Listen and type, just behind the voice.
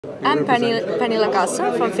I'm Pernilla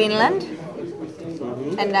Karlsson from Finland,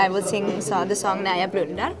 and I will sing the song När jag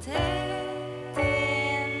blundar.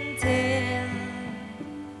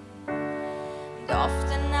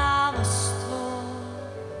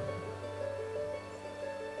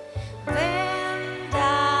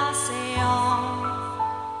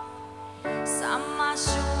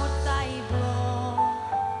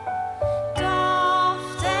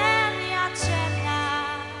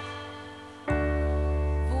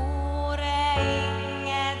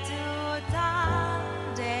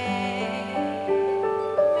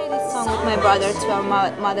 With my brother to our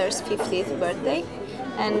mother's 50th birthday,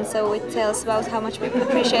 and so it tells about how much we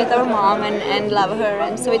appreciate our mom and love her,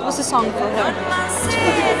 and so it was a song for her.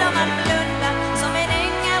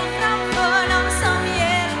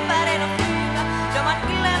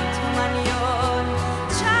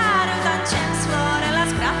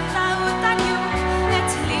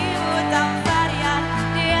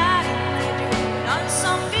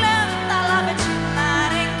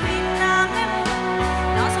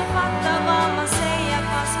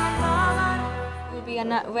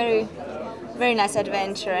 A very nice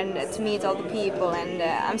adventure, and to meet all the people, and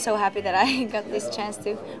I'm so happy that I got this chance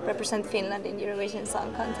to represent Finland in Eurovision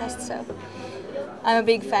Song Contest, so I'm a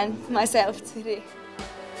big fan myself today.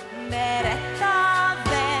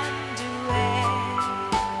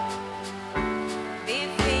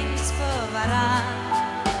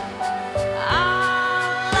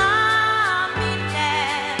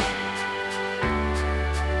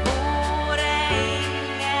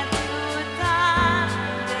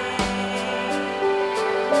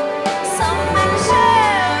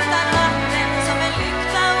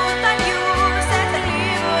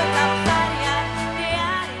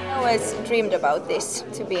 I dreamed about this,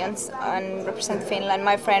 to be on represent Finland.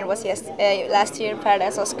 My friend was last year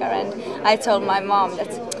Paradise Oscar, and I told my mom that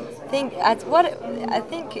I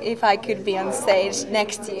think if I could be on stage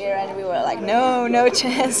next year, and we were like, no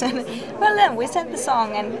chance. And well, then we sent the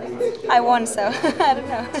song and I won, so I don't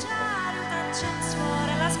know.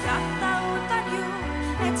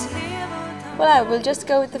 Well, I will just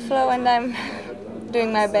go with the flow, and I'm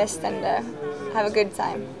doing my best and have a good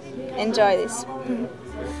time. Enjoy this.